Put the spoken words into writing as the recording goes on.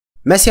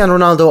Messi and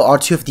Ronaldo are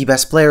two of the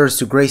best players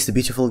to grace the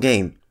beautiful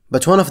game,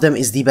 but one of them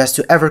is the best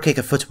to ever kick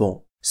a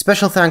football.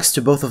 Special thanks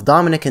to both of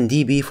Dominic and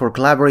DB for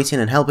collaborating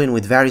and helping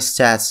with various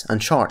stats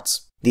and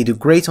charts. They do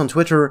great on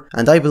Twitter,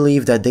 and I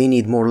believe that they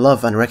need more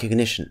love and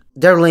recognition.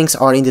 Their links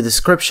are in the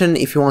description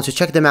if you want to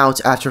check them out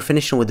after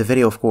finishing with the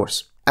video, of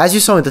course. As you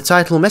saw in the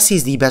title, Messi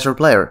is the better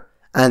player,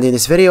 and in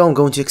this video I'm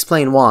going to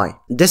explain why.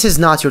 This is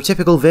not your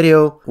typical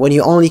video when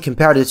you only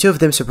compare the two of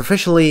them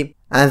superficially,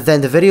 and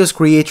then the video's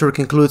creator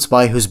concludes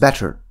by who's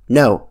better.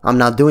 No, I'm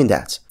not doing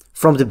that.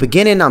 From the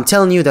beginning I'm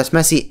telling you that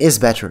Messi is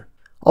better.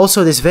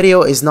 Also, this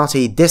video is not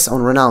a diss on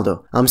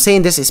Ronaldo. I'm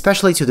saying this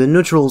especially to the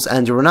neutrals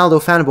and the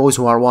Ronaldo fanboys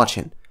who are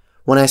watching.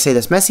 When I say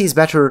that Messi is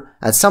better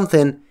at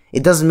something,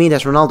 it doesn't mean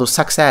that Ronaldo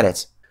sucks at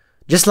it.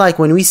 Just like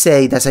when we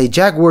say that a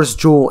jaguar's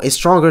jaw is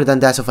stronger than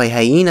that of a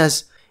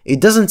hyena's,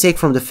 it doesn't take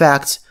from the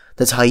fact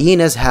that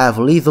hyenas have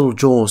lethal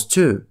jaws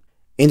too.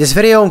 In this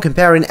video I'm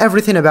comparing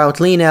everything about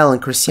Lionel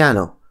and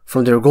Cristiano,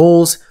 from their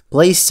goals,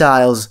 play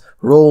styles,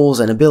 roles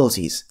and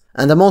abilities.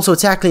 And I'm also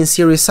tackling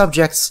serious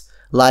subjects,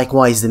 like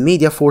why is the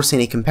media forcing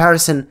a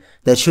comparison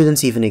that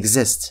shouldn't even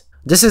exist.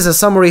 This is a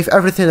summary of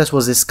everything that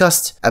was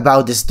discussed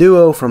about this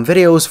duo from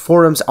videos,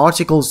 forums,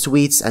 articles,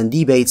 tweets and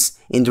debates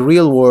in the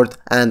real world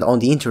and on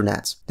the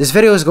internet. This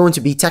video is going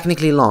to be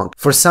technically long.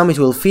 For some it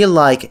will feel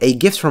like a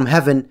gift from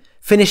heaven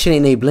finishing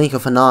in a blink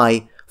of an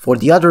eye. For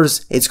the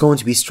others it's going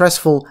to be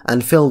stressful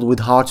and filled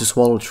with hard to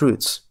swallow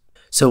truths.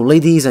 So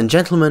ladies and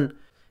gentlemen,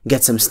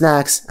 get some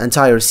snacks and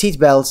tie your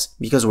seatbelts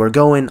because we're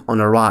going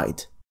on a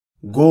ride.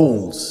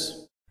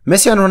 Goals.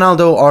 Messi and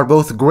Ronaldo are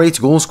both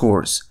great goal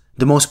scorers.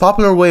 The most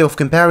popular way of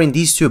comparing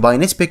these two by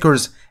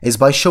nitpickers is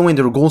by showing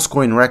their goal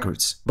scoring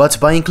records, but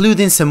by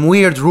including some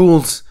weird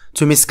rules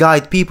to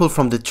misguide people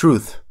from the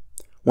truth.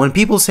 When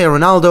people say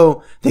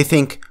Ronaldo, they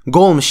think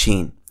goal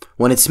machine.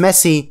 When it's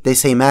Messi, they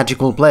say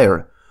magical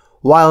player.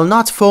 While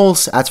not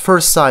false at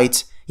first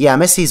sight, yeah,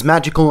 Messi is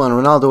magical and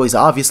Ronaldo is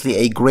obviously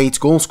a great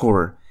goal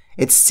scorer,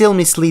 it still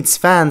misleads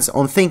fans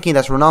on thinking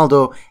that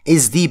Ronaldo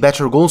is the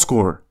better goal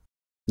scorer.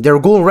 Their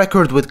goal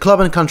record with club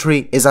and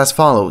country is as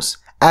follows.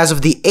 As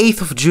of the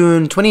 8th of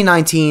June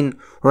 2019,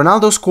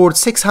 Ronaldo scored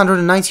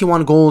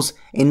 691 goals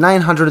in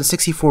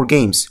 964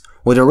 games,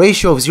 with a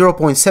ratio of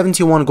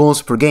 0.71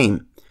 goals per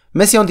game.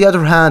 Messi on the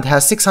other hand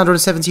has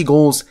 670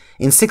 goals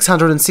in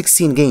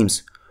 616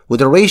 games,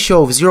 with a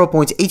ratio of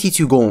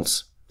 0.82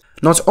 goals.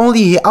 Not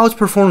only he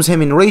outperforms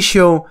him in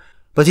ratio,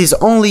 but he's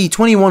only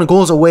 21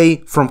 goals away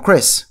from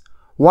Chris,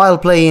 while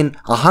playing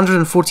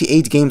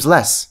 148 games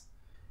less.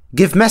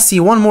 Give Messi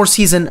one more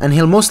season and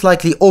he'll most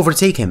likely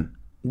overtake him.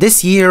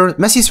 This year,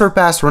 Messi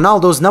surpassed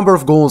Ronaldo's number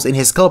of goals in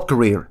his club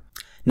career.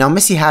 Now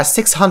Messi has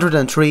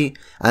 603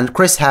 and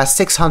Chris has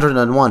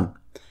 601.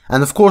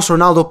 And of course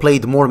Ronaldo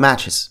played more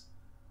matches.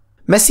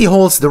 Messi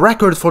holds the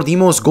record for the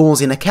most goals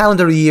in a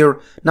calendar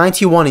year,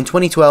 91 in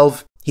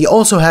 2012. He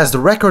also has the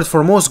record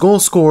for most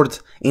goals scored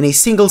in a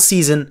single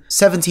season,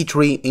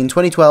 73 in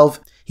 2012.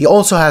 He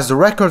also has the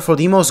record for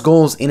the most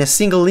goals in a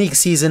single league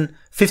season,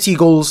 50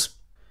 goals.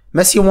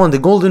 Messi won the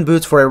Golden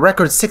Boot for a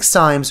record 6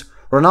 times,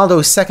 Ronaldo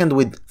is second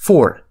with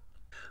 4.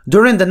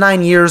 During the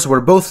 9 years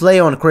where both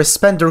Leo and Chris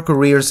spent their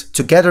careers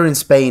together in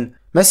Spain,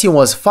 Messi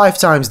was 5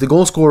 times the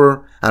goal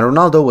scorer and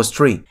Ronaldo was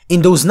 3.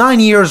 In those 9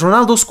 years,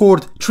 Ronaldo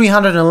scored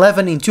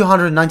 311 in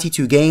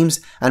 292 games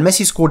and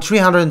Messi scored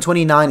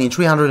 329 in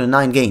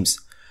 309 games.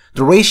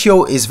 The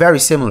ratio is very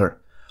similar,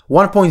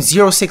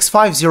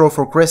 1.0650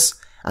 for Chris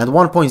and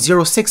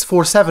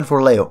 1.0647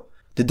 for Leo.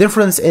 The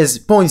difference is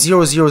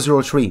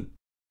 0.0003.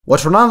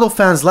 What Ronaldo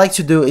fans like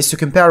to do is to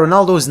compare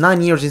Ronaldo's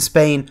 9 years in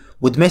Spain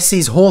with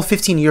Messi's whole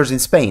 15 years in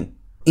Spain.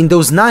 In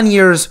those 9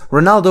 years,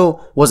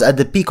 Ronaldo was at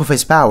the peak of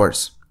his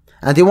powers,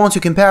 and they want to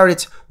compare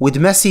it with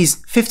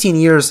Messi's 15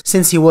 years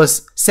since he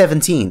was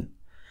 17.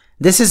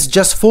 This is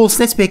just false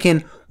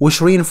nitpicking which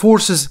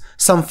reinforces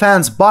some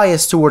fans'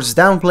 bias towards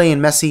downplaying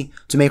Messi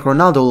to make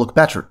Ronaldo look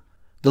better.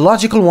 The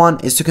logical one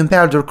is to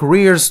compare their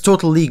careers'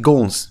 total league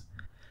goals,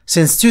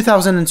 since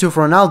 2002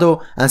 for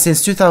Ronaldo and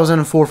since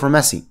 2004 for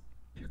Messi.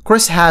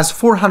 Chris has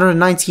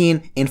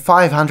 419 in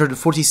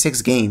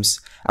 546 games,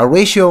 a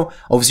ratio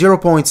of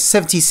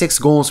 0.76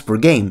 goals per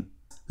game.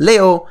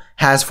 Leo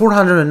has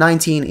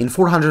 419 in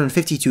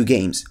 452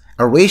 games,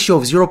 a ratio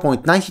of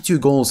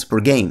 0.92 goals per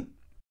game.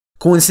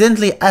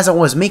 Coincidentally, as I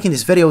was making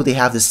this video, they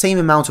have the same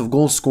amount of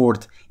goals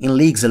scored in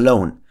leagues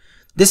alone.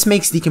 This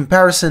makes the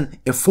comparison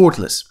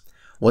effortless.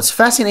 What's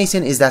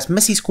fascinating is that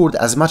Messi scored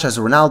as much as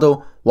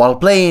Ronaldo while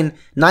playing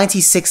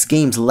 96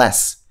 games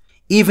less.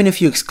 Even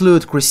if you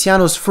exclude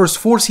Cristiano's first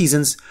 4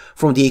 seasons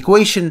from the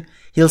equation,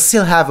 he'll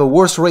still have a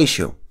worse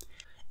ratio.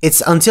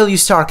 It's until you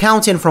start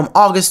counting from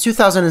August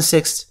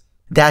 2006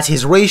 that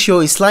his ratio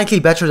is slightly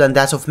better than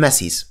that of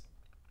Messi's.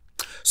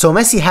 So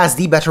Messi has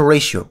the better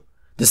ratio,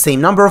 the same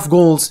number of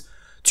goals,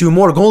 2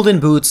 more golden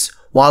boots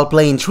while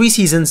playing 3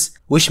 seasons,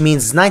 which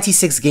means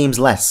 96 games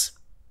less.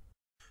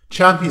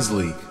 Champions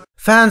League.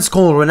 Fans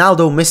call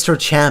Ronaldo Mr.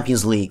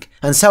 Champions League,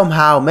 and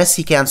somehow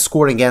Messi can't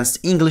score against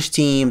English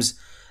teams,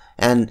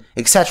 and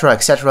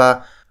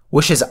etc,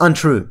 which is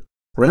untrue.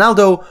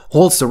 Ronaldo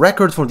holds the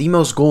record for the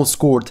most goals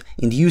scored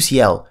in the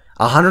UCL,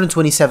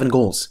 127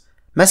 goals.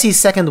 Messi is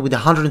second with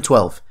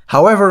 112.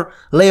 However,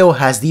 Leo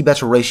has the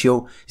better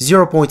ratio,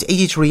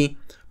 0.83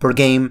 per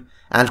game,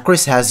 and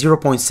Chris has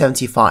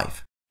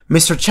 0.75.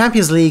 Mr.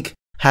 Champions League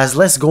has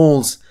less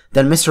goals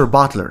than Mr.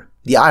 Bottler.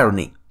 The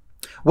irony.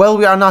 Well,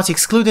 we are not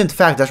excluding the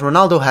fact that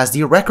Ronaldo has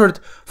the record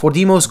for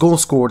the most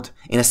goals scored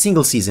in a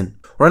single season.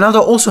 Ronaldo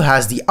also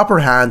has the upper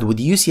hand with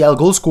the UCL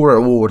Goalscorer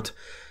Award,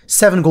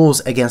 7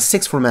 goals against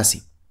 6 for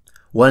Messi.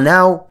 Well,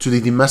 now to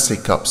the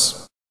domestic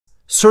cups.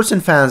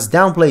 Certain fans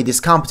downplay this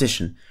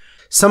competition.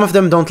 Some of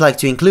them don't like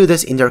to include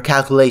it in their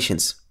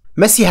calculations.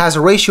 Messi has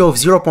a ratio of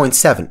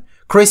 0.7,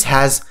 Chris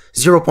has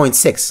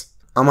 0.6.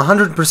 I'm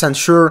 100%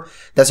 sure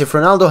that if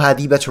Ronaldo had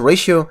the better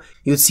ratio,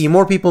 you'd see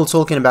more people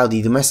talking about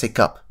the domestic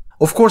cup.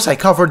 Of course, I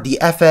covered the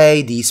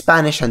FA, the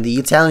Spanish and the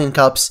Italian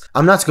cups.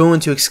 I'm not going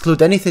to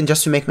exclude anything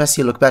just to make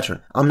Messi look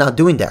better. I'm not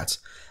doing that.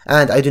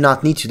 And I do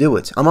not need to do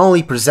it. I'm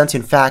only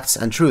presenting facts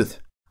and truth.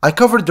 I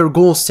covered their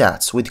goal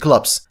stats with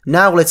clubs.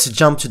 Now let's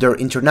jump to their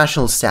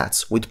international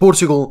stats with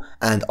Portugal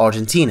and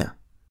Argentina.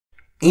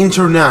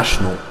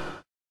 International.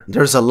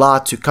 There's a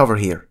lot to cover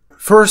here.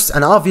 First,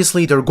 and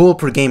obviously, their goal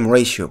per game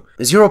ratio,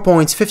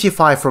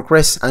 0.55 for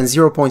Chris and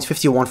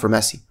 0.51 for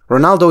Messi.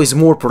 Ronaldo is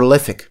more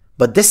prolific,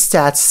 but this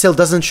stat still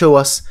doesn't show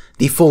us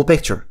the full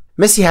picture.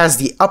 Messi has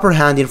the upper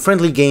hand in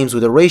friendly games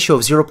with a ratio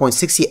of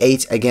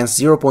 0.68 against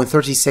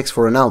 0.36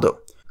 for Ronaldo.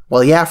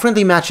 Well, yeah,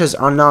 friendly matches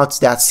are not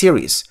that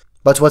serious,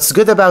 but what's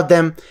good about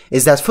them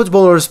is that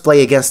footballers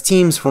play against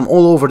teams from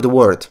all over the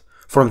world,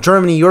 from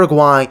Germany,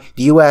 Uruguay,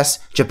 the US,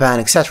 Japan,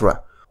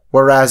 etc.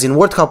 Whereas in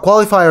World Cup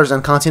qualifiers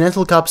and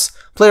Continental Cups,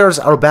 players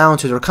are bound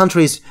to their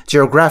country's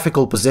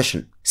geographical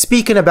position.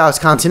 Speaking about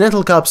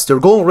Continental Cups, their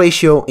goal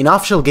ratio in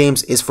official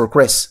games is for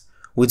Chris,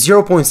 with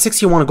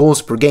 0.61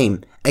 goals per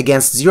game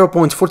against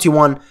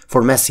 0.41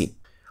 for Messi.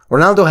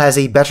 Ronaldo has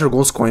a better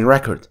goal scoring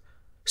record.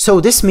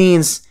 So this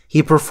means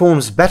he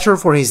performs better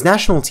for his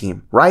national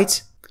team,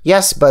 right?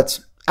 Yes, but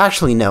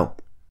actually no.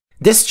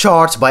 This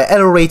chart by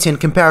Elo Rating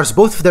compares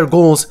both of their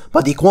goals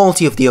by the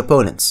quality of the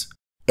opponents,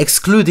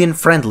 excluding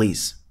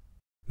friendlies.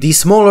 The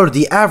smaller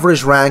the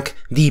average rank,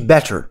 the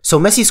better. So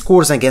Messi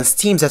scores against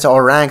teams that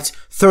are ranked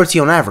 30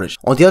 on average.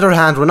 On the other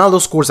hand,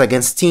 Ronaldo scores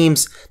against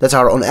teams that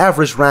are on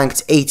average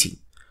ranked 80.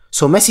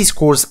 So Messi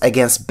scores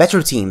against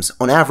better teams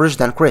on average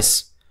than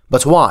Chris.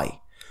 But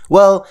why?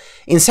 Well,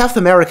 in South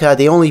America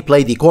they only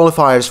play the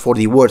qualifiers for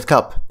the World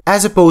Cup,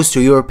 as opposed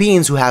to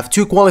Europeans who have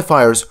 2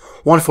 qualifiers,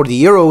 one for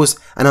the Euros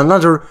and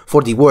another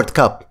for the World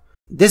Cup.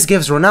 This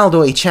gives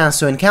Ronaldo a chance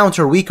to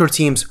encounter weaker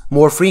teams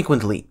more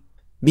frequently.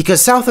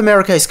 Because South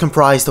America is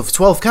comprised of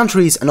 12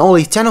 countries and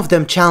only 10 of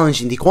them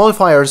challenge in the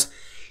qualifiers,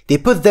 they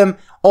put them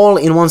all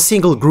in one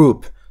single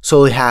group.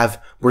 So we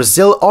have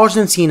Brazil,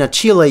 Argentina,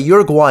 Chile,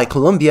 Uruguay,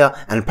 Colombia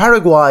and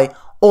Paraguay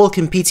all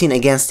competing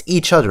against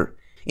each other.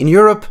 In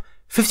Europe,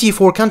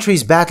 54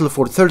 countries battle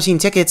for 13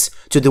 tickets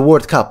to the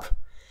World Cup.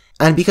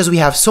 And because we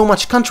have so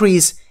much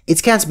countries,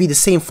 it can't be the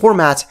same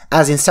format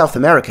as in South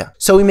America.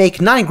 So we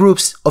make 9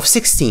 groups of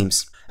 6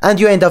 teams. And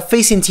you end up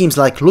facing teams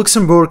like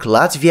Luxembourg,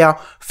 Latvia,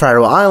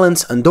 Faroe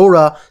Islands,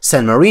 Andorra,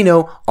 San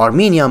Marino,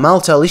 Armenia,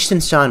 Malta,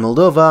 Liechtenstein,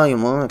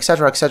 Moldova,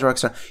 etc, etc,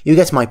 etc. You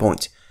get my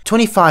point.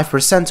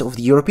 25% of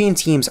the European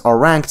teams are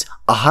ranked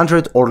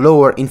 100 or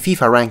lower in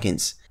FIFA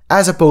rankings,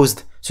 as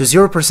opposed to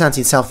 0%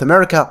 in South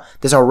America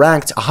that are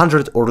ranked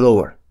 100 or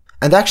lower.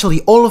 And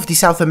actually all of the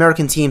South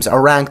American teams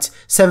are ranked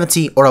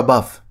 70 or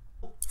above.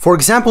 For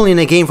example, in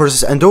a game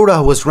versus Andorra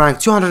who was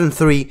ranked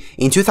 203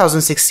 in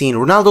 2016,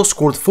 Ronaldo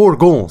scored 4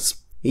 goals.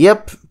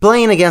 Yep,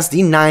 playing against the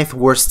 9th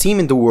worst team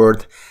in the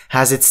world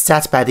has its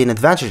stat padding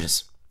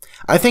advantages.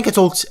 I think I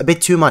talked a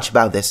bit too much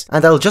about this,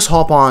 and I'll just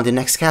hop on the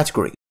next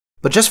category.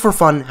 But just for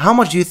fun, how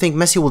much do you think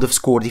Messi would have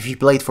scored if he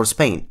played for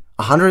Spain?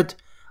 100?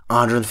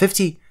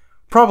 150?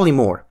 Probably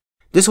more.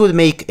 This would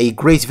make a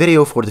great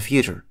video for the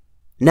future.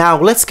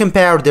 Now let's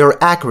compare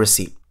their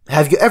accuracy.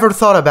 Have you ever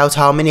thought about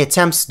how many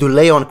attempts do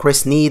Leo and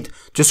Chris need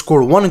to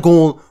score 1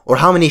 goal, or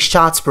how many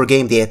shots per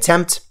game they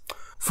attempt?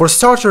 For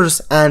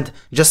starters, and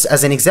just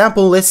as an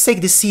example, let's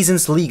take this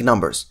season's league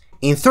numbers.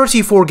 In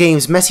 34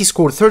 games, Messi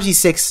scored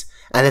 36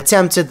 and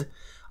attempted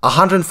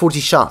 140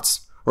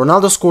 shots.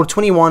 Ronaldo scored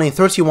 21 in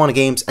 31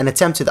 games and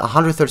attempted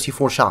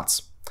 134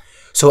 shots.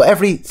 So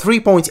every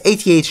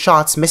 3.88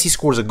 shots, Messi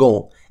scores a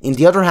goal. On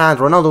the other hand,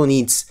 Ronaldo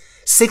needs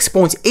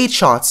 6.8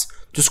 shots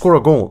to score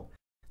a goal.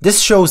 This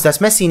shows that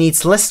Messi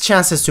needs less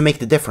chances to make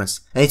the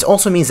difference, and it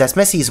also means that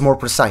Messi is more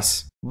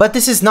precise. But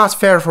this is not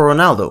fair for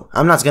Ronaldo.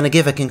 I'm not gonna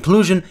give a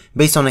conclusion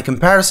based on a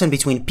comparison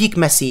between peak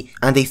Messi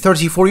and a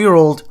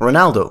 34-year-old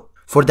Ronaldo.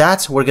 For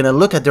that, we're gonna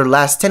look at their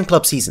last 10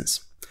 club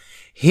seasons.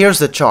 Here's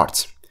the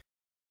chart.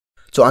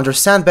 To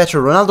understand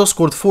better, Ronaldo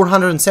scored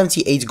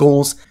 478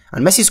 goals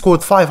and Messi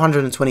scored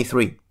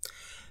 523.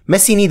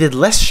 Messi needed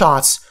less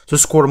shots to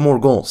score more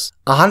goals.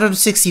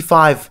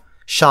 165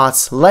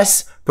 shots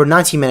less per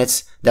 90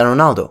 minutes than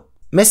Ronaldo.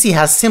 Messi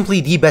has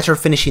simply the better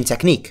finishing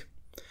technique.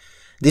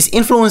 This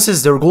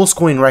influences their goal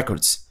scoring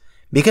records,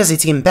 because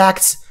it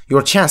impacts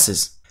your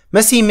chances.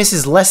 Messi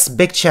misses less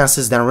big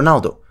chances than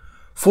Ronaldo,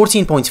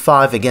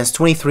 14.5 against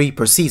 23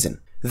 per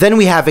season. Then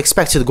we have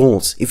expected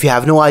goals. If you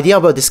have no idea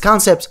about this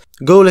concept,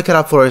 go look it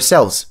up for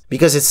yourselves,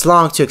 because it's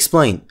long to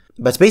explain.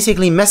 But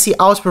basically, Messi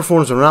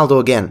outperforms Ronaldo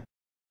again.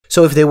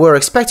 So if they were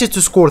expected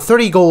to score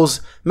 30 goals,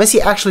 Messi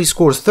actually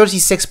scores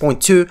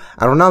 36.2 and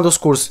Ronaldo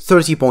scores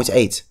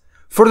 30.8.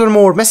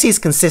 Furthermore, Messi is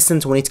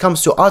consistent when it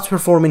comes to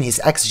outperforming his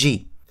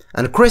XG,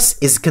 and Chris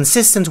is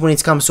consistent when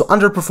it comes to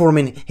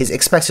underperforming his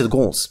expected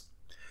goals.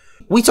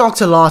 We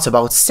talked a lot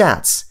about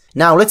stats.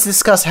 Now let's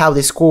discuss how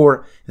they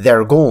score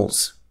their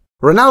goals.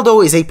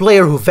 Ronaldo is a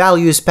player who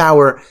values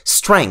power,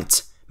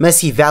 strength.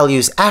 Messi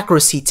values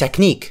accuracy,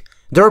 technique.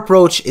 Their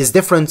approach is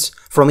different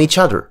from each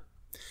other.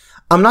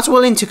 I'm not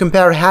willing to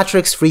compare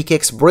hat-tricks, free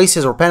kicks,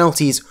 braces or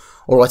penalties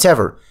or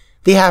whatever.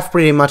 They have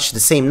pretty much the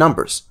same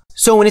numbers.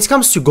 So when it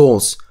comes to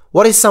goals,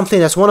 what is something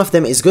that one of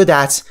them is good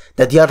at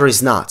that the other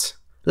is not?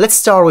 Let's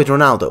start with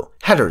Ronaldo.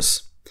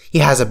 Headers. He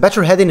has a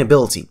better heading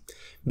ability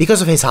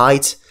because of his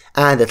height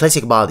and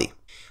athletic body,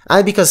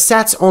 and because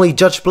stats only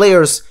judge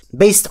players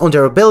based on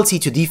their ability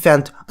to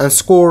defend and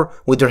score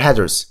with their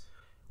headers.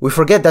 We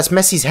forget that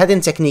Messi's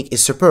heading technique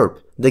is superb.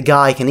 The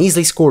guy can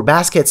easily score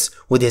baskets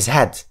with his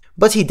head,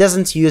 but he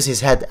doesn't use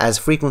his head as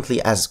frequently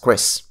as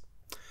Chris.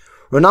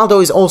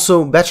 Ronaldo is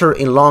also better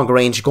in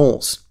long-range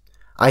goals.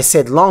 I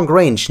said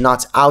long-range,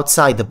 not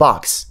outside the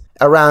box,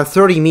 around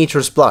 30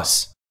 meters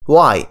plus.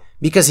 Why?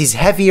 Because he's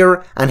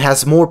heavier and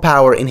has more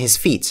power in his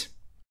feet.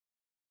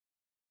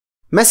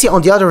 Messi,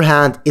 on the other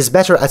hand, is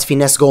better at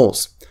finesse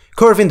goals,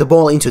 curving the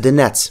ball into the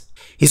net.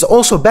 He's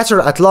also better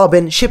at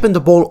lobbing, shipping the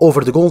ball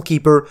over the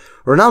goalkeeper.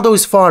 Ronaldo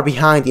is far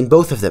behind in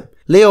both of them.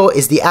 Leo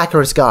is the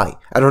accurate guy,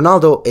 and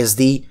Ronaldo is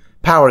the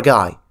power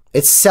guy.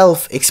 It's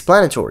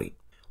self-explanatory.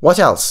 What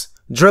else?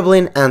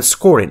 Dribbling and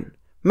scoring.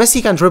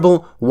 Messi can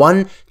dribble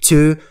 1,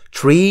 2,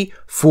 3,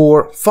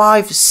 4,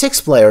 5,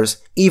 6 players,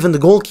 even the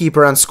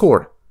goalkeeper, and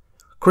score.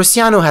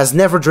 Cristiano has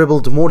never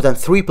dribbled more than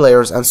 3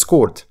 players and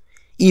scored.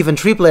 Even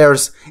 3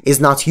 players is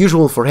not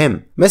usual for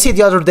him. Messi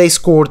the other day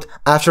scored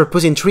after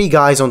putting 3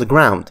 guys on the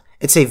ground.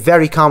 It's a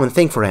very common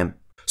thing for him.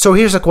 So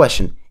here's a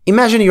question.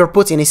 Imagine you're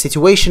put in a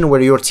situation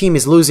where your team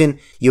is losing,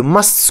 you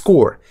must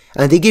score,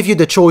 and they give you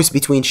the choice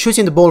between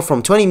shooting the ball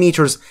from 20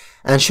 meters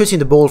and shooting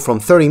the ball from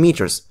 30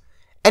 meters.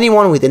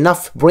 Anyone with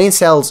enough brain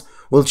cells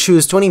will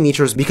choose 20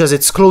 meters because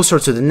it's closer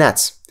to the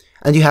net,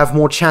 and you have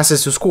more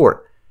chances to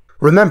score.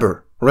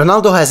 Remember,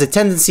 Ronaldo has a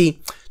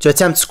tendency to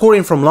attempt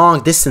scoring from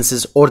long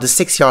distances or the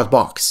 6-yard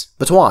box.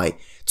 But why?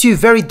 2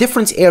 very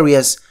different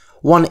areas.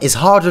 One is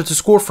harder to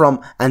score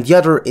from and the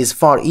other is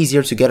far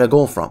easier to get a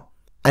goal from.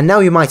 And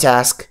now you might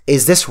ask,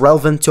 is this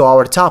relevant to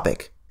our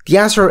topic? The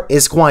answer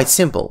is quite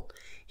simple.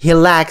 He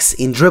lacks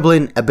in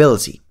dribbling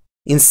ability.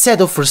 Instead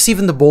of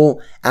receiving the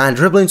ball and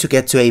dribbling to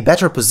get to a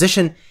better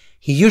position,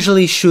 he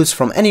usually shoots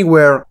from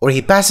anywhere or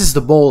he passes the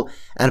ball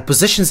and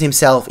positions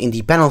himself in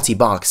the penalty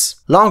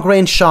box.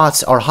 Long-range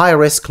shots are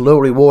high-risk,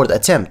 low-reward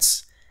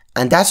attempts,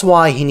 and that's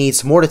why he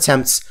needs more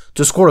attempts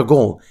to score a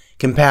goal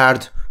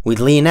compared with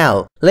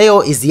Lionel.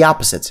 Leo is the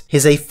opposite.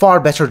 He's a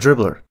far better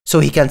dribbler, so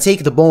he can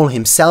take the ball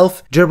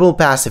himself, dribble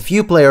past a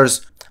few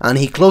players, and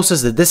he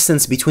closes the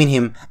distance between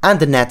him and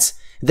the net.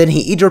 Then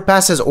he either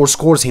passes or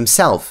scores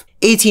himself.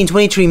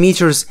 18-23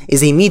 meters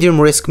is a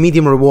medium-risk,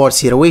 medium-reward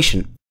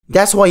situation.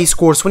 That's why he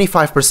scores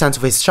 25%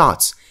 of his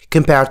shots,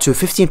 compared to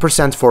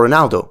 15% for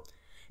Ronaldo.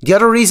 The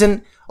other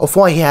reason of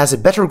why he has a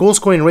better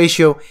goal-scoring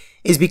ratio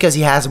is because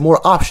he has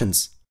more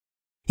options.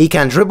 He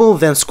can dribble,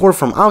 then score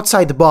from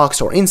outside the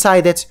box or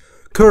inside it,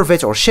 curve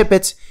it or ship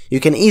it.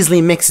 You can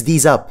easily mix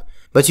these up,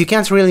 but you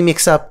can't really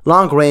mix up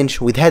long range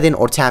with head-in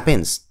or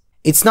tap-ins.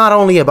 It's not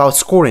only about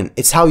scoring,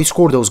 it's how you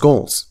score those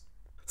goals.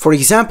 For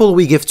example,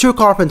 we give 2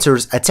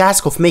 carpenters a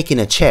task of making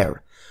a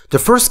chair. The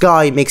first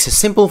guy makes a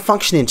simple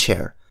functioning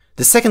chair.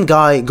 The second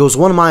guy goes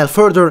 1 mile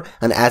further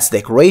and adds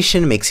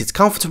decoration, makes it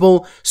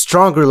comfortable,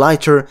 stronger,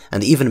 lighter,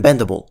 and even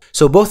bendable.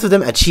 So both of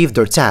them achieved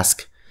their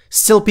task.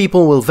 Still,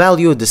 people will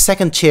value the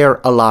second chair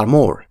a lot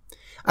more.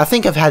 I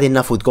think I've had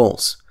enough with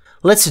goals.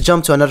 Let's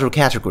jump to another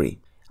category.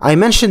 I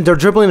mentioned their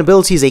dribbling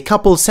abilities a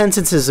couple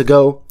sentences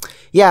ago.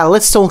 Yeah,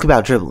 let's talk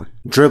about dribbling.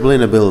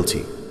 Dribbling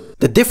ability.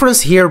 The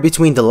difference here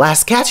between the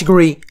last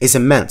category is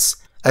immense.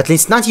 At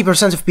least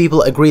 90% of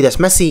people agree that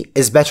Messi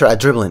is better at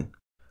dribbling.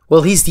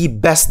 Well, he's the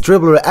best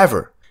dribbler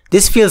ever.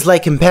 This feels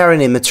like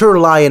comparing a mature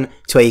lion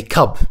to a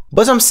cub.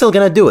 But I'm still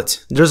gonna do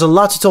it. There's a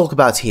lot to talk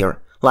about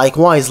here. Like,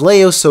 why is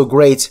Leo so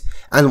great?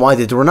 And why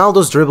did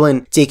Ronaldo's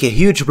dribbling take a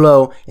huge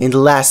blow in the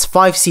last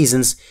 5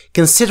 seasons,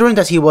 considering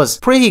that he was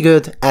pretty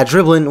good at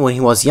dribbling when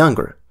he was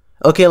younger?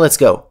 Okay, let's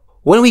go.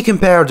 When we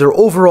compare their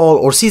overall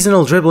or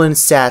seasonal dribbling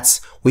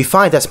stats, we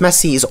find that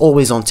Messi is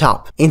always on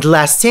top. In the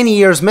last 10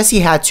 years,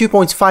 Messi had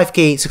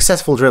 2.5k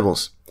successful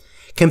dribbles,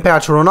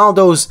 compared to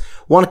Ronaldo's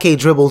 1k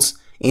dribbles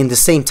in the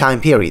same time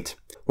period.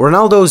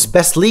 Ronaldo's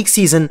best league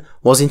season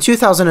was in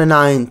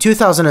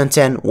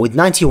 2009-2010 with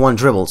 91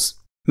 dribbles.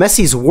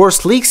 Messi's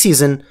worst league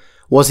season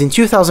was in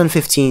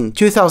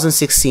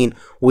 2015-2016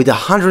 with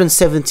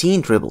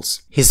 117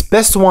 dribbles. His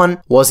best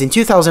one was in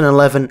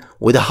 2011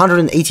 with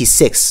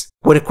 186.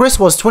 When Chris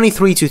was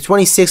 23 to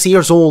 26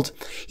 years old,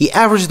 he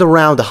averaged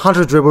around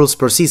 100 dribbles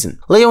per season.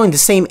 Leo in the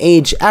same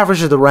age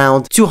averaged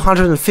around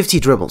 250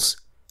 dribbles.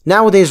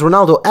 Nowadays,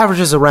 Ronaldo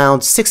averages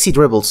around 60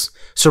 dribbles.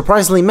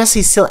 Surprisingly,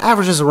 Messi still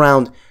averages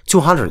around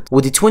 200,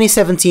 with the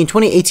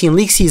 2017-2018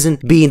 league season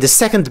being the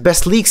second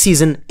best league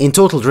season in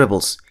total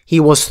dribbles.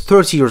 He was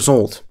 30 years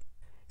old.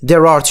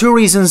 There are two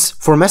reasons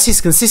for Messi's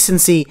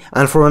consistency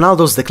and for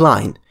Ronaldo's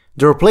decline: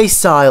 their play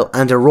style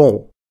and their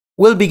role.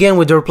 We'll begin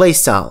with their play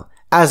style.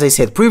 As I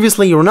said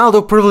previously,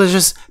 Ronaldo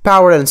privileges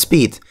power and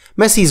speed.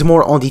 Messi is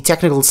more on the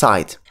technical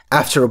side.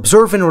 After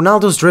observing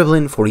Ronaldo's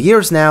dribbling for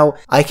years now,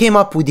 I came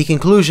up with the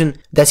conclusion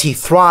that he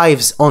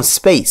thrives on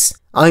space.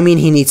 I mean,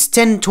 he needs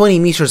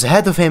 10-20 meters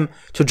ahead of him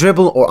to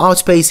dribble or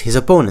outpace his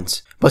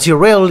opponent, but he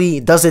rarely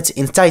does it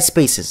in tight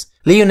spaces.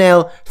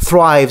 Lionel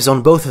thrives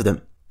on both of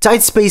them.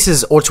 Tight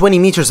spaces or 20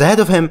 meters ahead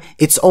of him,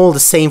 it's all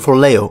the same for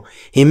Leo.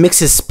 He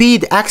mixes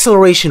speed,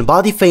 acceleration,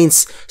 body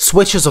feints,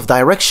 switches of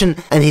direction,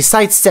 and he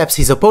sidesteps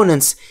his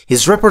opponents.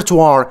 His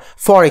repertoire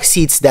far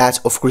exceeds that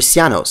of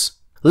Cristiano's.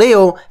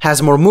 Leo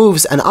has more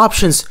moves and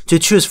options to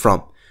choose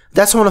from.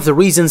 That's one of the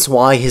reasons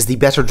why he's the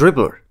better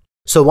dribbler.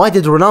 So why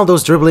did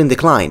Ronaldo's dribbling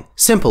decline?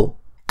 Simple.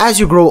 As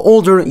you grow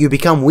older, you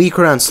become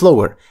weaker and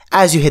slower.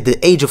 As you hit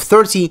the age of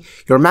 30,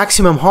 your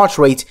maximum heart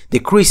rate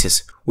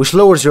decreases, which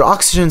lowers your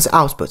oxygen's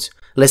output.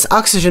 Less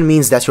oxygen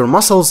means that your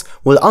muscles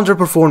will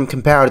underperform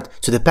compared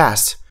to the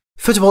past.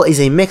 Football is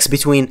a mix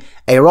between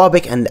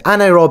aerobic and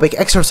anaerobic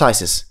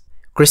exercises.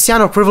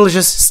 Cristiano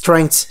privileges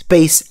strength,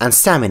 pace, and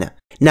stamina.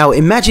 Now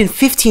imagine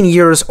 15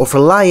 years of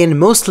relying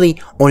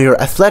mostly on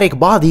your athletic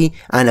body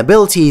and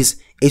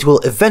abilities. It will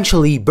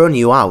eventually burn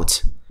you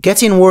out.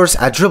 Getting worse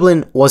at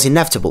dribbling was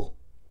inevitable.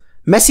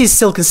 Messi is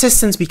still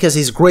consistent because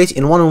he's great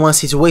in one-on-one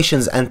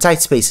situations and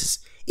tight spaces.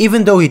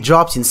 Even though he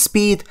dropped in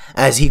speed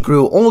as he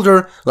grew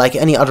older, like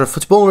any other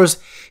footballers,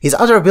 his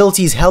other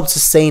abilities helped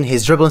sustain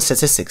his dribbling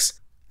statistics.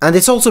 And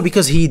it's also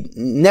because he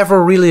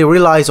never really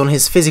relies on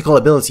his physical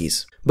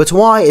abilities. But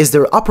why is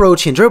their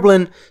approach in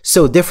dribbling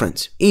so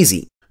different?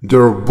 Easy.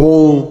 Their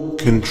ball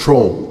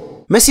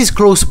control. Messi's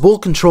close ball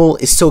control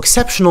is so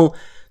exceptional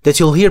that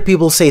you'll hear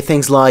people say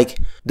things like,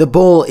 the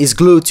ball is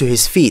glued to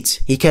his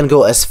feet. He can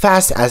go as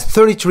fast as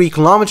 33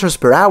 kilometers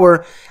per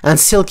hour and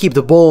still keep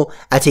the ball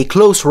at a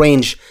close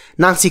range,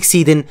 not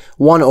exceeding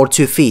 1 or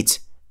 2 feet.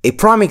 A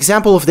prime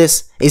example of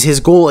this is his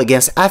goal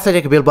against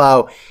Athletic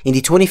Bilbao in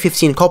the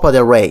 2015 Copa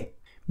del Rey.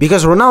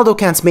 Because Ronaldo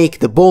can't make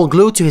the ball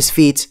glued to his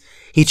feet,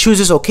 he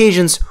chooses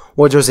occasions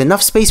where there's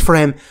enough space for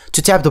him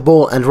to tap the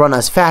ball and run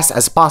as fast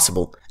as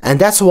possible. And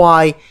that's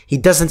why he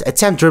doesn't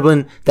attempt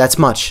dribbling that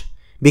much.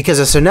 Because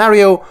a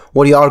scenario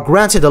where you are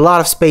granted a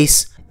lot of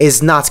space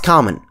is not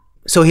common.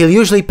 So he'll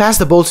usually pass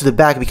the ball to the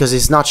back because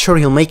he's not sure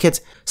he'll make it.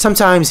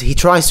 Sometimes he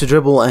tries to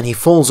dribble and he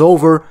falls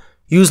over.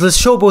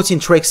 Useless showboating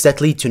tricks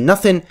that lead to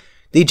nothing.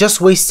 They just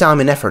waste time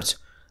and effort.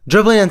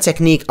 Dribbling and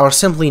technique are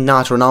simply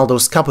not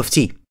Ronaldo's cup of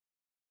tea.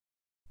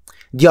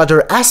 The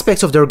other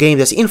aspect of their game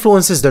that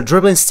influences their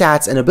dribbling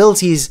stats and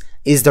abilities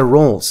is their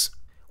roles.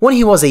 When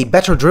he was a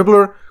better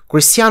dribbler,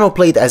 Cristiano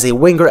played as a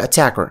winger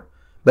attacker.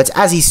 But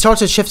as he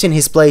started shifting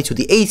his play to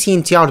the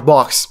 18th-yard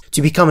box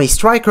to become a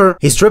striker,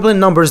 his dribbling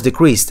numbers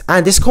decreased,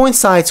 and this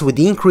coincides with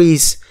the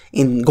increase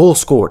in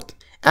goals scored,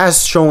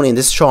 as shown in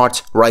this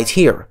chart right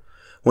here.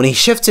 When he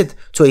shifted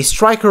to a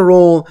striker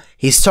role,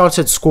 he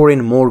started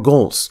scoring more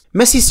goals.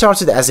 Messi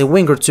started as a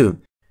winger too.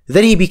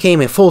 Then he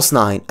became a false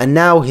 9, and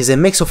now he's a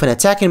mix of an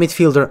attacking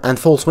midfielder and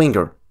false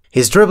winger.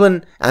 His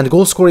dribbling and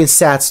goal-scoring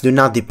stats do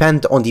not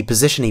depend on the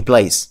position he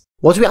plays.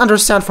 What we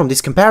understand from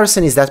this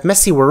comparison is that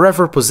Messi,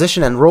 wherever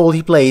position and role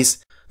he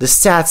plays, the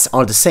stats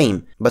are the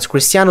same, but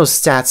Cristiano's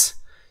stats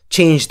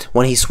changed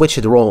when he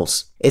switched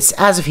roles. It's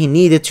as if he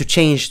needed to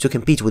change to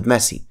compete with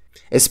Messi,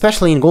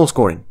 especially in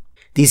goal-scoring.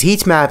 These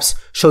heat maps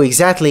show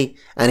exactly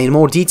and in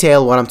more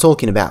detail what I'm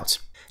talking about.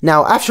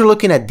 Now, after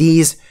looking at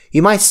these,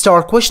 you might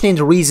start questioning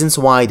the reasons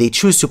why they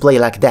choose to play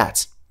like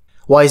that.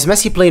 Why is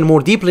Messi playing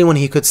more deeply when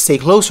he could stay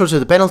closer to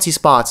the penalty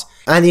spot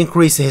and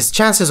increase his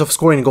chances of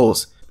scoring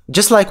goals?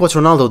 Just like what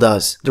Ronaldo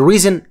does, the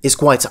reason is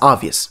quite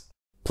obvious.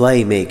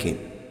 Playmaking.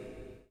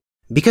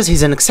 Because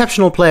he's an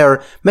exceptional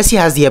player, Messi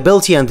has the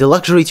ability and the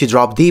luxury to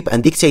drop deep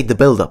and dictate the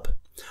build-up,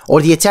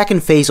 or the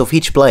attacking phase of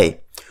each play,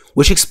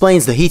 which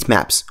explains the heat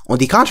maps. On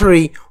the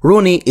contrary,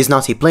 Rooney is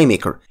not a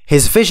playmaker.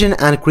 His vision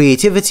and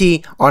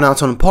creativity are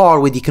not on par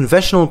with the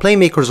conventional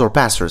playmakers or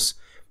passers,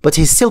 but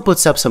he still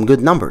puts up some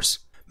good numbers.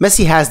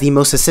 Messi has the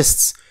most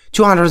assists,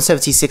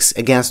 276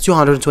 against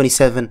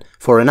 227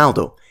 for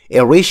Ronaldo,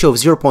 a ratio of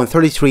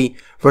 0.33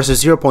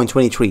 versus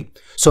 0.23.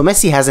 So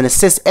Messi has an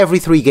assist every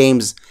 3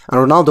 games and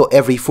Ronaldo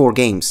every 4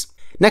 games.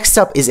 Next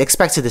up is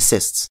expected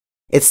assists.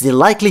 It's the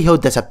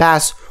likelihood that a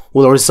pass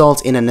will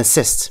result in an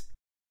assist.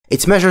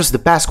 It measures the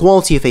pass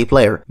quality of a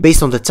player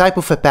based on the type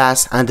of a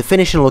pass and the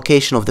finishing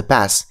location of the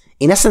pass.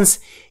 In essence,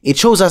 it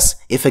shows us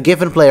if a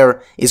given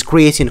player is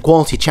creating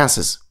quality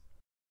chances.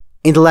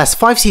 In the last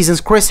 5 seasons,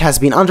 Chris has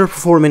been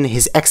underperforming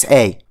his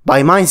XA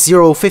by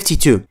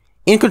 -0.52.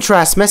 In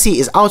contrast, Messi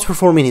is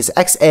outperforming his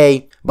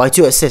XA by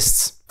 2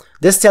 assists.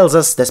 This tells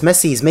us that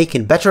Messi is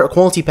making better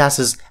quality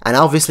passes and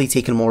obviously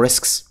taking more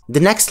risks.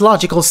 The next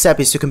logical step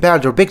is to compare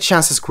their big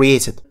chances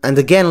created, and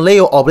again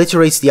Leo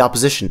obliterates the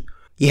opposition.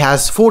 He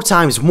has 4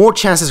 times more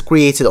chances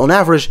created on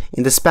average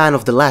in the span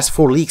of the last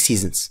 4 league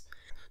seasons.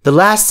 The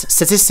last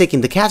statistic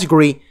in the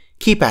category,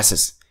 key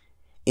passes.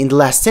 In the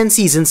last 10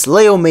 seasons,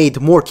 Leo made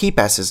more key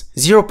passes,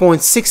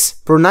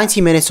 0.6 per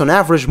 90 minutes on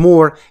average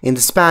more in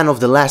the span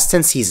of the last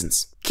 10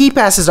 seasons. Key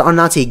passes are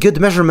not a good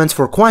measurement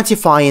for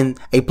quantifying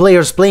a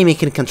player's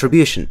playmaking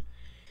contribution,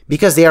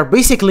 because they are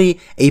basically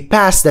a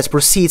pass that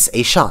precedes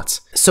a shot.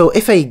 So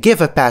if I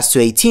give a pass to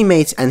a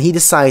teammate and he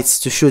decides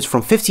to shoot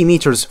from 50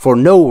 meters for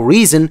no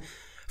reason,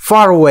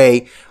 far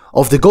away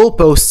of the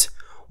goalpost,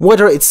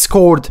 whether it's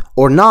scored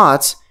or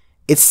not,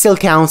 it still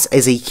counts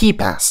as a key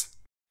pass.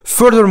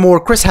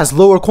 Furthermore, Chris has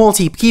lower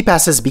quality key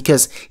passes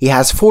because he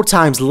has 4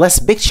 times less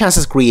big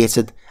chances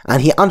created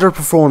and he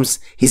underperforms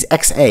his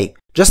XA.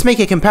 Just make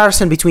a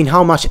comparison between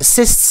how much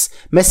assists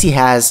Messi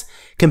has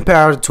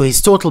compared to his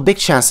total big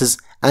chances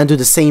and do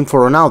the same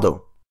for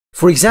Ronaldo.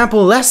 For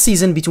example, last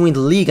season between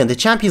the league and the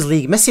Champions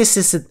League, Messi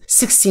assisted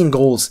 16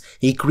 goals,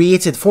 he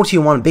created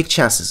 41 big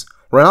chances.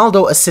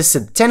 Ronaldo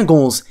assisted 10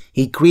 goals,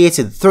 he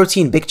created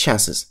 13 big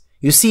chances.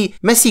 You see,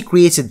 Messi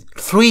created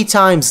 3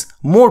 times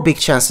more big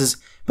chances,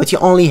 but he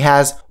only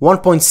has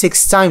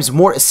 1.6 times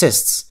more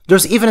assists.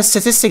 There's even a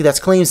statistic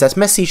that claims that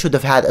Messi should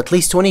have had at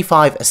least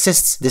 25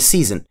 assists this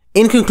season.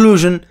 In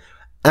conclusion,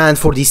 and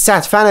for the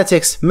stat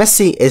fanatics,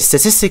 Messi is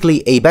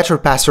statistically a better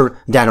passer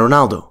than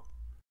Ronaldo.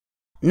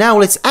 Now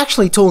let's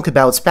actually talk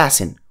about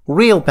passing,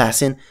 real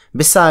passing,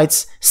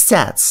 besides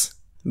stats.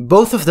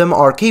 Both of them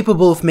are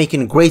capable of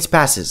making great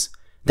passes,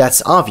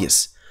 that's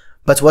obvious.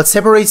 But what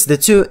separates the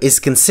two is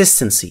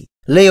consistency.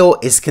 Leo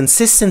is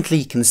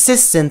consistently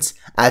consistent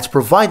at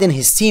providing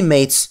his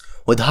teammates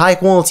with high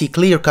quality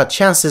clear-cut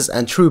chances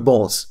and true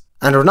balls.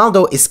 And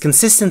Ronaldo is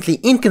consistently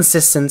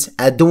inconsistent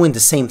at doing the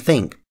same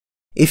thing.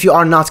 If you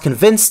are not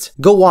convinced,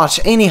 go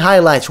watch any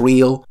highlight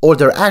reel or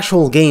their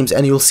actual games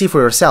and you'll see for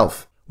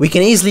yourself. We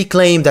can easily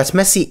claim that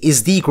Messi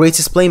is the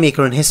greatest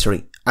playmaker in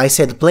history. I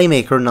said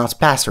playmaker, not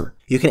passer.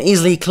 You can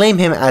easily claim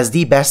him as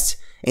the best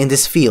in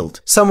this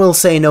field. Some will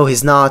say no,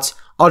 he's not.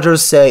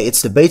 Others say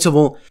it's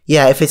debatable.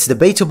 Yeah, if it's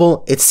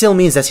debatable, it still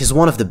means that he's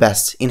one of the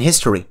best in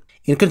history.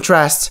 In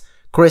contrast,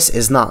 Chris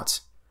is not.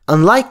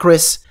 Unlike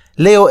Chris,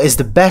 Leo is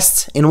the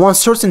best in one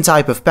certain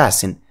type of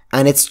passing,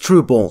 and it's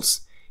true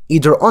balls.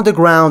 Either on the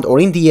ground or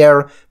in the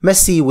air,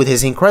 Messi with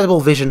his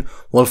incredible vision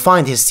will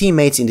find his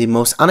teammates in the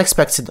most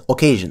unexpected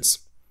occasions.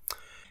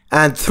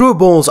 And through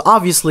balls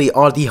obviously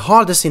are the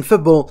hardest in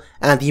football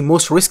and the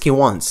most risky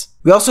ones.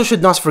 We also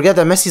should not forget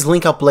that Messi's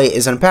link-up play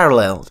is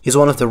unparalleled. He's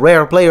one of the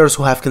rare players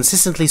who have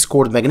consistently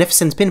scored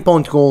magnificent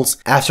pinpoint goals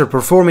after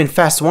performing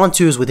fast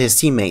 1-2s with his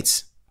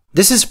teammates.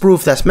 This is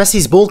proof that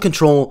Messi's ball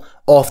control,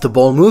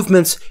 off-the-ball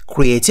movements,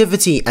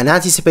 creativity and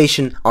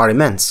anticipation are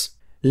immense.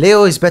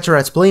 Leo is better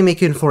at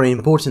playmaking for an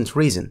important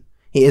reason.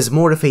 He is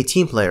more of a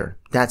team player,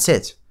 that's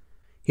it.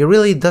 He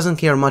really doesn't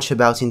care much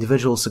about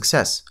individual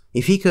success.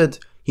 If he could,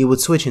 he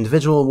would switch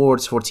individual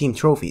awards for team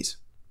trophies.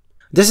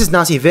 This is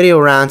not a video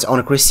rant on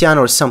a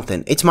Cristiano or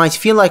something. It might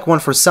feel like one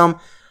for some,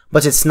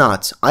 but it's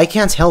not. I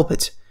can't help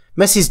it.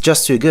 Messi's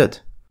just too good.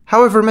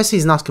 However, Messi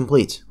is not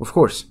complete, of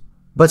course.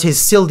 But he's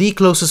still the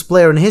closest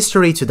player in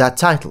history to that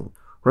title.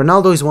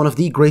 Ronaldo is one of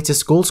the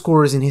greatest goal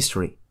scorers in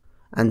history.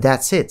 And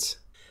that's it.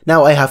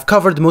 Now I have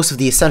covered most of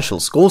the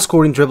essentials: goal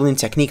scoring, dribbling,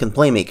 technique and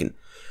playmaking.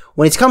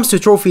 When it comes to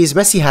trophies,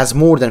 Messi has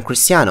more than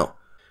Cristiano.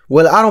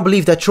 Well, I don't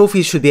believe that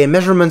trophies should be a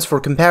measurement for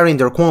comparing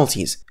their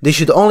qualities. They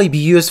should only be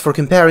used for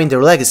comparing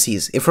their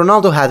legacies. If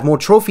Ronaldo had more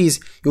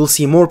trophies, you'll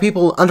see more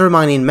people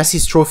undermining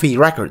Messi's trophy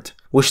record,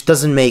 which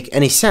doesn't make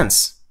any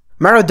sense.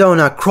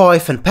 Maradona,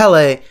 Cruyff and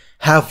Pelé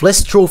have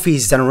less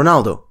trophies than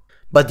Ronaldo,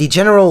 but the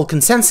general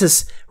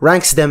consensus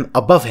ranks them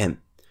above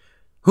him.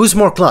 Who's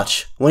more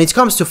clutch? When it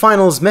comes to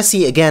finals,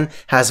 Messi again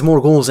has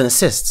more goals and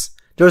assists.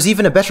 There's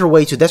even a better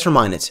way to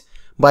determine it,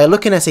 by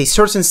looking at a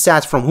certain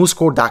stat from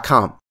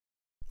WhoScored.com.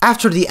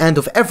 After the end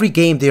of every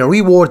game, they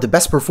reward the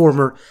best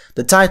performer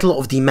the title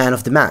of the man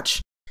of the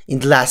match. In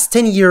the last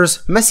 10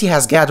 years, Messi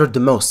has gathered the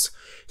most,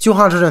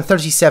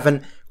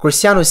 237,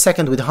 Cristiano is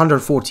second with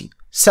 140.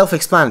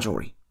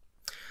 Self-explanatory.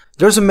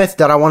 There's a myth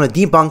that I want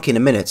to debunk in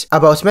a minute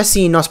about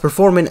Messi not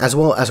performing as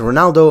well as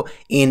Ronaldo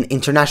in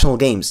international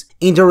games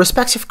in their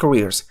respective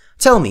careers.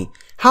 Tell me,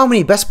 how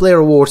many best player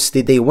awards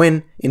did they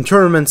win in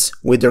tournaments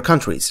with their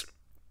countries?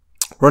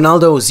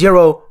 Ronaldo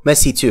 0,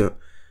 Messi 2.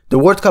 The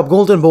World Cup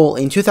Golden Ball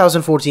in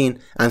 2014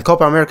 and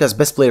Copa America's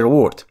Best Player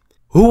Award.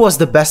 Who was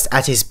the best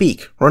at his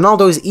peak?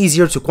 Ronaldo is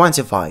easier to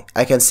quantify.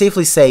 I can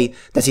safely say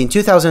that in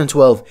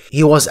 2012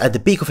 he was at the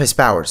peak of his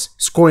powers,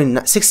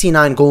 scoring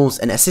 69 goals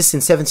and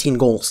assisting 17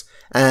 goals,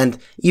 and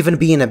even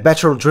being a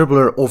better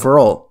dribbler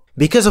overall.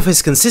 Because of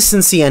his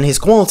consistency and his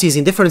qualities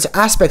in different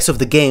aspects of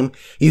the game,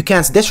 you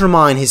can't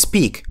determine his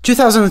peak.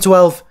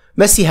 2012,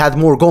 Messi had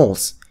more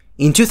goals.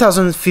 In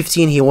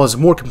 2015 he was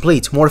more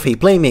complete, more of a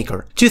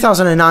playmaker.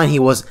 2009 he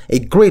was a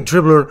great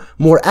dribbler,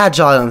 more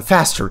agile and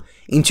faster.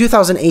 In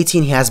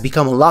 2018 he has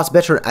become a lot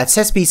better at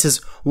set pieces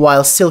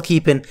while still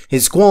keeping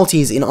his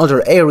qualities in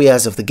other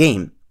areas of the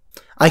game.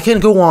 I can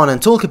go on and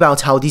talk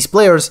about how these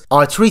players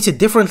are treated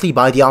differently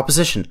by the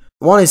opposition.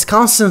 One is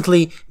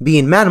constantly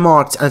being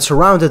man-marked and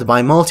surrounded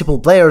by multiple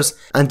players,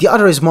 and the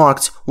other is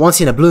marked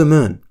once in a blue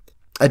moon.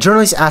 A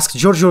journalist asked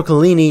Giorgio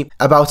Chiellini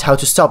about how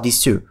to stop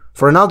these two.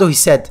 For Ronaldo he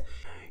said,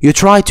 "You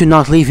try to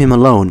not leave him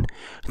alone,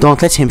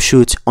 don't let him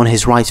shoot on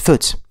his right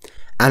foot."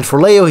 And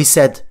for Leo he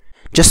said,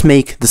 "Just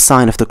make the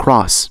sign of the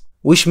cross,"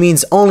 which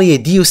means only a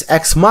deus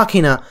ex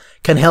machina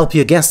can help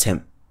you against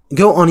him.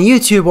 Go on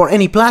YouTube or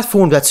any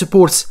platform that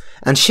supports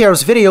and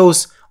shares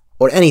videos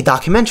or any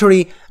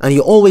documentary and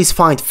you always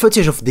find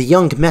footage of the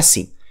young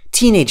Messi,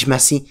 teenage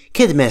Messi,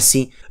 kid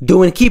Messi,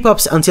 doing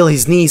keep-ups until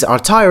his knees are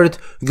tired,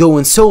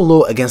 going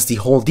solo against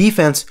the whole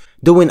defense,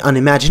 doing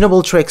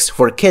unimaginable tricks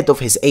for a kid of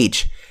his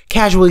age,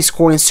 casually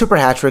scoring super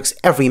hat-tricks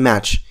every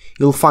match.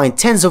 You'll find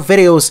tens of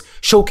videos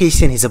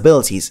showcasing his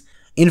abilities.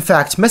 In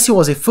fact, Messi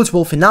was a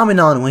football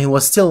phenomenon when he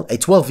was still a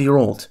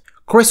 12-year-old.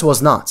 Chris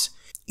was not.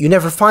 You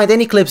never find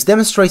any clips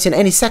demonstrating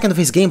any second of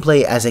his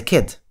gameplay as a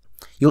kid.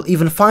 You'll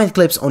even find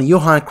clips on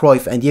Johan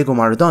Cruyff and Diego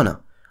Maradona.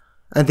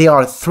 And they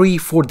are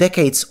 3-4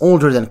 decades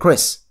older than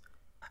Chris.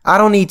 I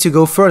don't need to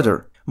go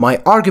further.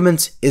 My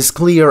argument is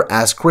clear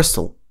as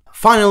crystal.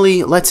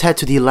 Finally, let's head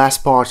to the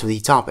last part of the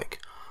topic.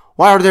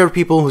 Why are there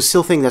people who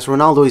still think that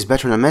Ronaldo is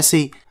better than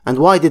Messi, and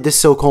why did this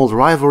so-called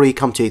rivalry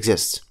come to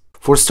exist?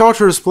 For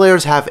starters,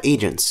 players have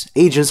agents.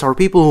 Agents are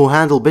people who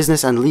handle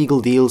business and legal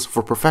deals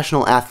for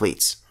professional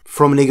athletes,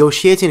 from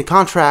negotiating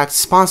contracts,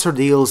 sponsor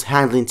deals,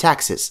 handling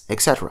taxes,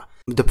 etc.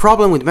 The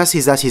problem with Messi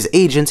is that his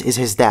agent is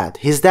his dad.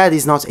 His dad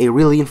is not a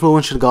really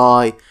influential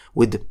guy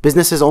with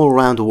businesses all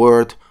around the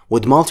world,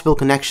 with multiple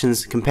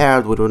connections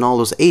compared with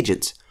Ronaldo's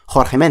agent,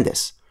 Jorge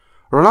Mendes.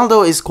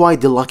 Ronaldo is quite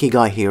the lucky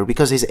guy here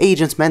because his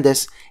agent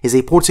Mendes is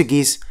a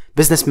Portuguese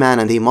businessman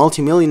and a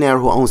multimillionaire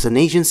who owns an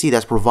agency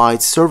that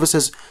provides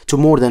services to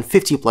more than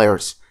 50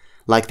 players,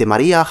 like Di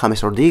Maria,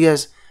 James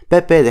Rodriguez,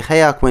 Pepe, De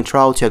Gea,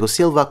 Coentrão, Thiago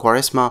Silva,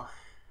 Quaresma,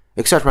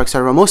 etc,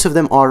 etc. Most of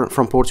them are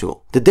from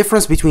Portugal. The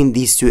difference between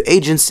these two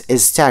agents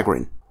is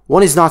staggering.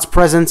 One is not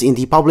present in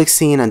the public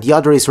scene and the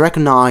other is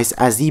recognized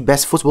as the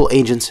best football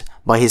agent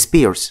by his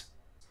peers.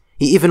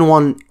 He even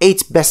won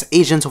 8 Best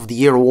Agent of the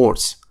Year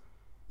awards.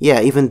 Yeah,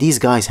 even these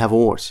guys have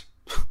awards.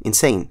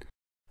 Insane.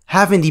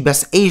 Having the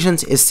best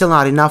agent is still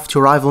not enough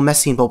to rival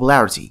Messi in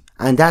popularity,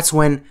 and that's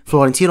when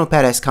Florentino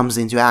Perez comes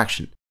into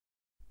action.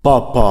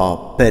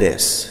 Papa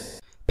Perez.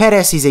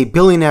 Perez is a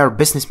billionaire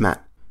businessman.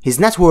 His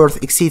net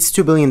worth exceeds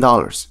 $2 billion.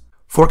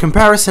 For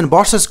comparison,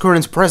 Barca's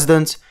current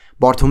president,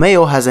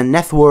 Bartomeu, has a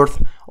net worth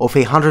of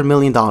 $100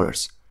 million.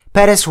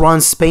 Perez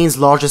runs Spain's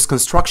largest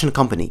construction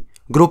company,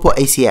 Grupo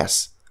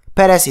ACS.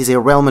 Perez is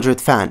a Real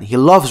Madrid fan. He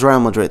loves Real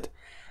Madrid.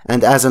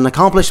 And as an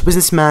accomplished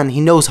businessman, he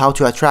knows how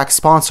to attract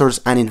sponsors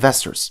and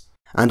investors.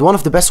 And one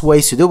of the best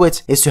ways to do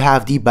it is to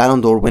have the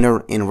Ballon d'Or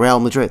winner in Real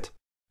Madrid.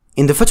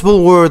 In the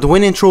football world,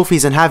 winning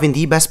trophies and having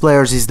the best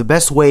players is the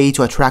best way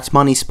to attract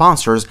money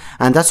sponsors,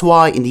 and that's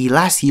why in the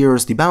last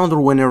years the Ballon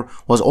d'Or winner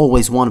was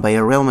always won by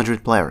a Real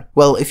Madrid player.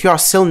 Well, if you are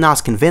still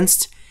not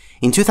convinced,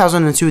 in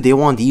 2002 they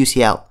won the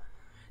UCL.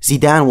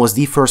 Zidane was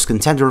the first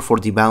contender for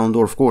the Ballon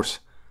d'Or, of course.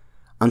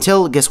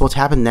 Until, guess what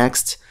happened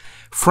next?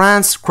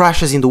 France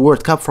crashes in the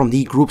World Cup from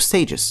the group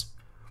stages.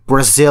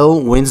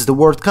 Brazil wins the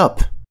World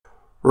Cup.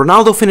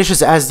 Ronaldo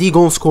finishes as the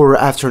goal scorer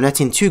after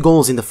netting 2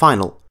 goals in the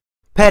final.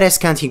 Perez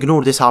can't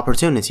ignore this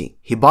opportunity.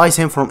 He buys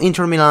him from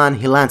Inter Milan.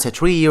 He lands a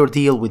 3-year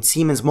deal with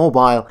Siemens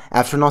Mobile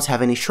after not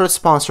having a shirt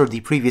sponsor the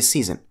previous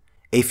season.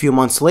 A few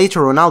months later,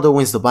 Ronaldo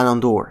wins the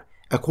Ballon d'Or.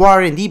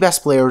 Acquiring the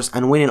best players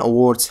and winning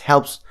awards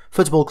helps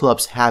football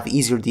clubs have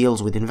easier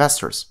deals with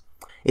investors.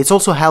 It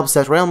also helps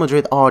that Real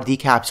Madrid are the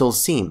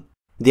capital's team.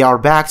 They are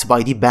backed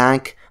by the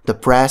bank, the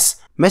press.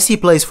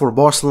 Messi plays for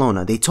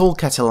Barcelona. They talk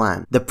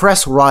Catalan. The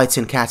press writes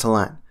in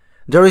Catalan.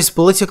 There is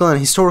political and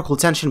historical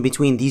tension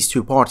between these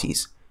two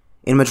parties.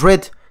 In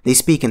Madrid, they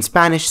speak in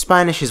Spanish.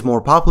 Spanish is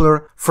more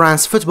popular.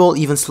 France Football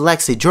even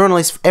selects a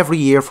journalist every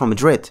year from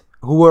Madrid,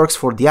 who works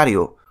for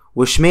Diario,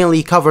 which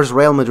mainly covers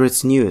Real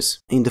Madrid's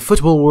news. In the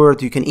football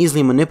world, you can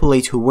easily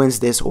manipulate who wins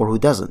this or who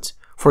doesn't.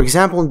 For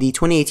example, in the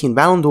 2018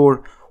 Ballon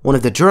d'Or, one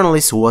of the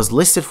journalists who was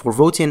listed for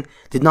voting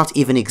did not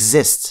even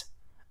exist.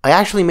 I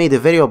actually made a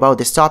video about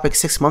this topic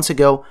 6 months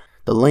ago.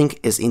 The link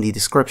is in the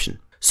description.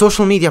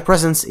 Social media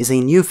presence is a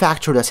new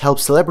factor that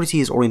helps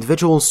celebrities or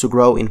individuals to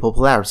grow in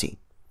popularity.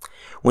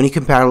 When you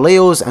compare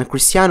Leo's and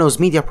Cristiano's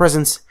media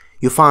presence,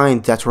 you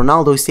find that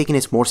Ronaldo is taking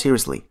it more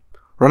seriously.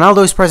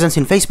 Ronaldo is present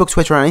in Facebook,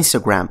 Twitter and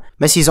Instagram.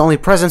 Messi is only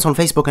present on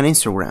Facebook and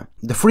Instagram.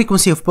 The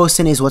frequency of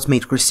posting is what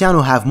made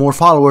Cristiano have more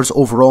followers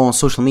overall on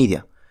social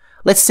media.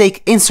 Let's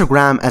take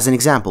Instagram as an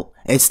example.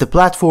 It's the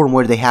platform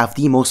where they have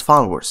the most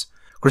followers.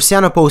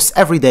 Cristiano posts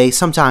every day,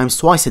 sometimes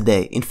twice a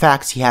day. In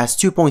fact, he has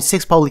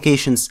 2.6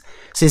 publications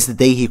since the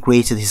day he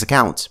created his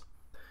account.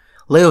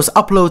 Leo's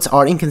uploads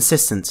are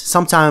inconsistent.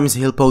 Sometimes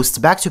he'll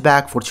post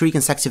back-to-back for 3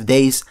 consecutive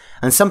days,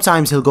 and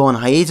sometimes he'll go on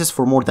hiatus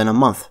for more than a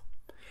month.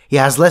 He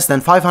has less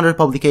than 500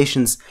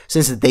 publications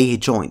since the day he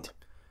joined.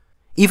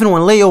 Even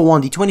when Leo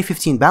won the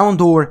 2015 Ballon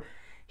d'Or,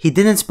 he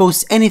didn't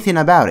post anything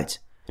about it,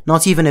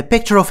 not even a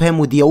picture of him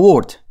with the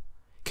award,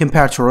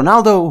 compared to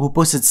Ronaldo, who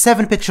posted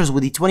 7 pictures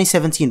with the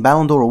 2017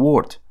 Ballon d'Or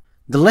award.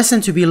 The lesson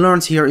to be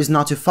learned here is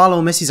not to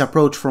follow Messi's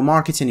approach for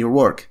marketing your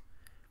work.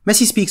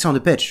 Messi speaks on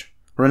the pitch.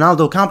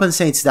 Ronaldo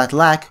compensates that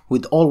lack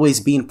with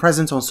always being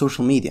present on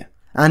social media.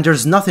 And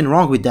there's nothing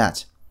wrong with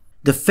that.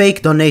 The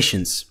fake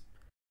donations.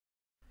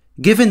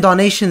 Giving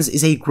donations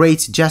is a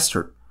great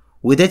gesture.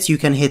 With it you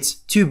can hit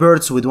 2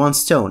 birds with 1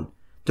 stone.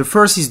 The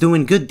first is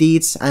doing good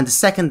deeds and the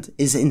second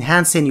is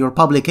enhancing your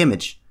public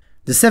image.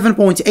 The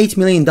 $7.8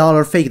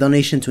 million fake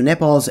donation to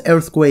Nepal's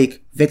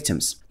earthquake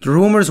victims. The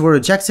rumors were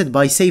rejected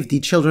by Save the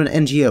Children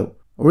NGO.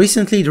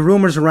 Recently the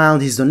rumors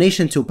around his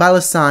donation to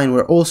Palestine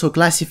were also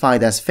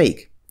classified as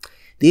fake.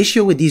 The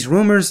issue with these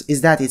rumors is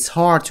that it's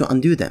hard to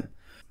undo them.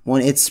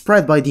 When it's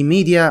spread by the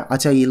media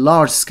at a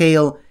large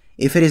scale,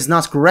 if it is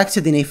not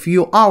corrected in a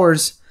few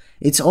hours,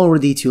 it's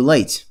already too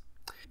late.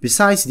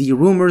 Besides the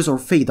rumors or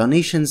fake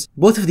donations,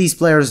 both of these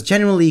players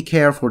genuinely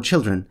care for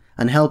children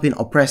and helping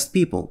oppressed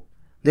people.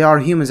 They are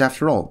humans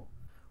after all.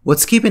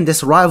 What's keeping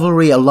this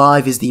rivalry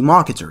alive is the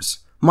marketers.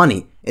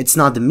 Money, it's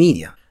not the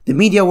media. The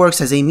media works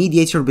as a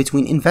mediator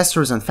between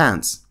investors and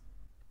fans.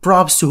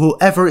 Props to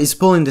whoever is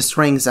pulling the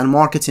strings and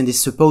marketing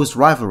this supposed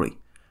rivalry.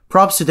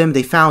 Props to them,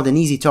 they found an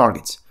easy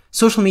target.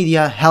 Social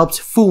media helped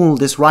fool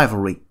this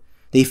rivalry.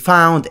 They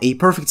found a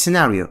perfect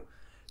scenario.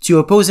 2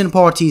 opposing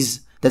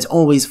parties that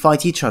always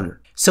fight each other.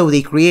 So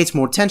they create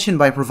more tension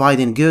by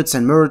providing goods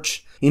and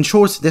merch. In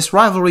short, this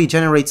rivalry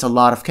generates a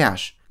lot of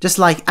cash. Just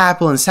like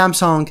Apple and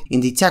Samsung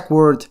in the tech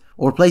world,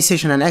 or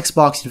PlayStation and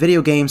Xbox in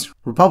video games,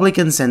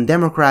 Republicans and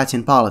Democrats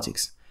in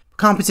politics.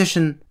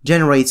 Competition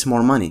generates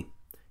more money.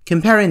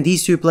 Comparing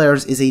these 2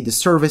 players is a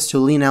disservice to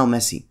Lionel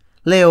Messi.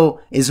 Leo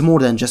is more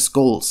than just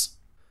goals.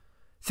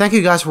 Thank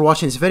you guys for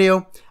watching this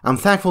video. I'm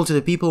thankful to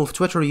the people of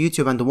Twitter,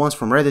 YouTube, and the ones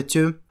from Reddit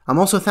too. I'm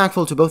also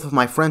thankful to both of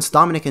my friends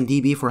Dominic and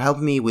DB for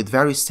helping me with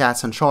various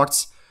stats and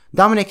charts.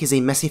 Dominic is a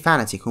Messi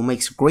fanatic who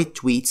makes great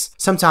tweets.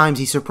 Sometimes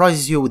he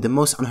surprises you with the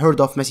most unheard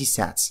of Messi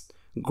stats.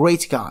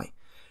 Great guy.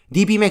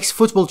 DB makes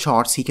football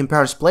charts, he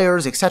compares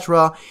players,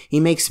 etc. He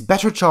makes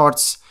better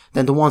charts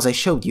than the ones I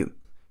showed you.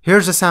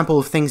 Here's a sample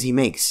of things he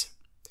makes.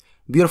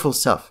 Beautiful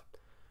stuff.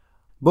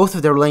 Both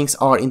of their links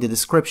are in the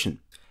description.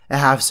 I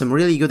have some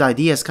really good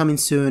ideas coming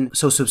soon,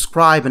 so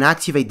subscribe and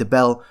activate the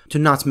bell to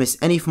not miss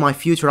any of my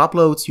future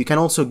uploads. You can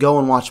also go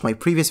and watch my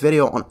previous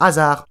video on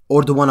Hazard,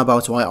 or the one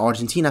about why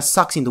Argentina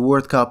sucks in the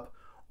World Cup,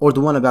 or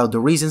the one about the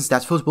reasons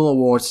that football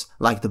awards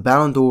like the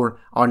Ballon d'Or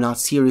are not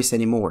serious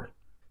anymore.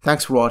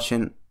 Thanks for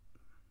watching.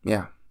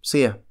 Yeah,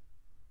 see ya.